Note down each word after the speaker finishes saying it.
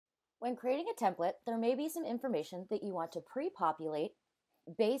When creating a template, there may be some information that you want to pre-populate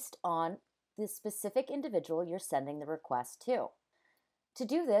based on the specific individual you're sending the request to. To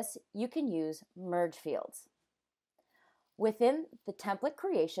do this, you can use merge fields. Within the template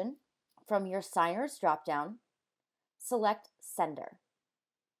creation, from your signers dropdown, select Sender.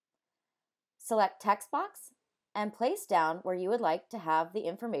 Select text box and place down where you would like to have the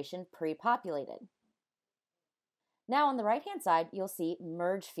information pre-populated. Now on the right-hand side, you'll see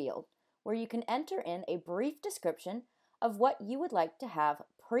Merge field, where you can enter in a brief description of what you would like to have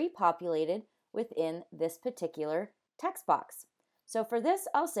pre-populated within this particular text box. So for this,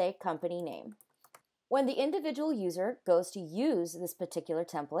 I'll say company name. When the individual user goes to use this particular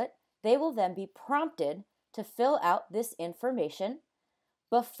template, they will then be prompted to fill out this information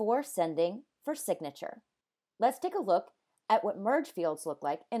before sending for signature. Let's take a look at what merge fields look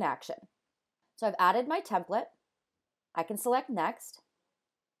like in action. So I've added my template. I can select Next.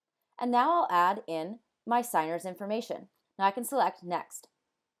 And now I'll add in my signer's information. Now I can select Next.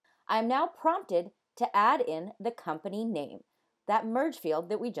 I am now prompted to add in the company name, that merge field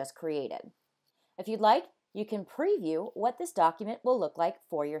that we just created. If you'd like, you can preview what this document will look like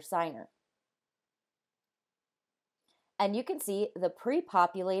for your signer. And you can see the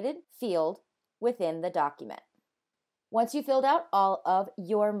pre-populated field within the document. Once you filled out all of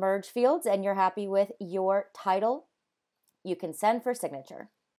your merge fields and you're happy with your title, you can send for signature.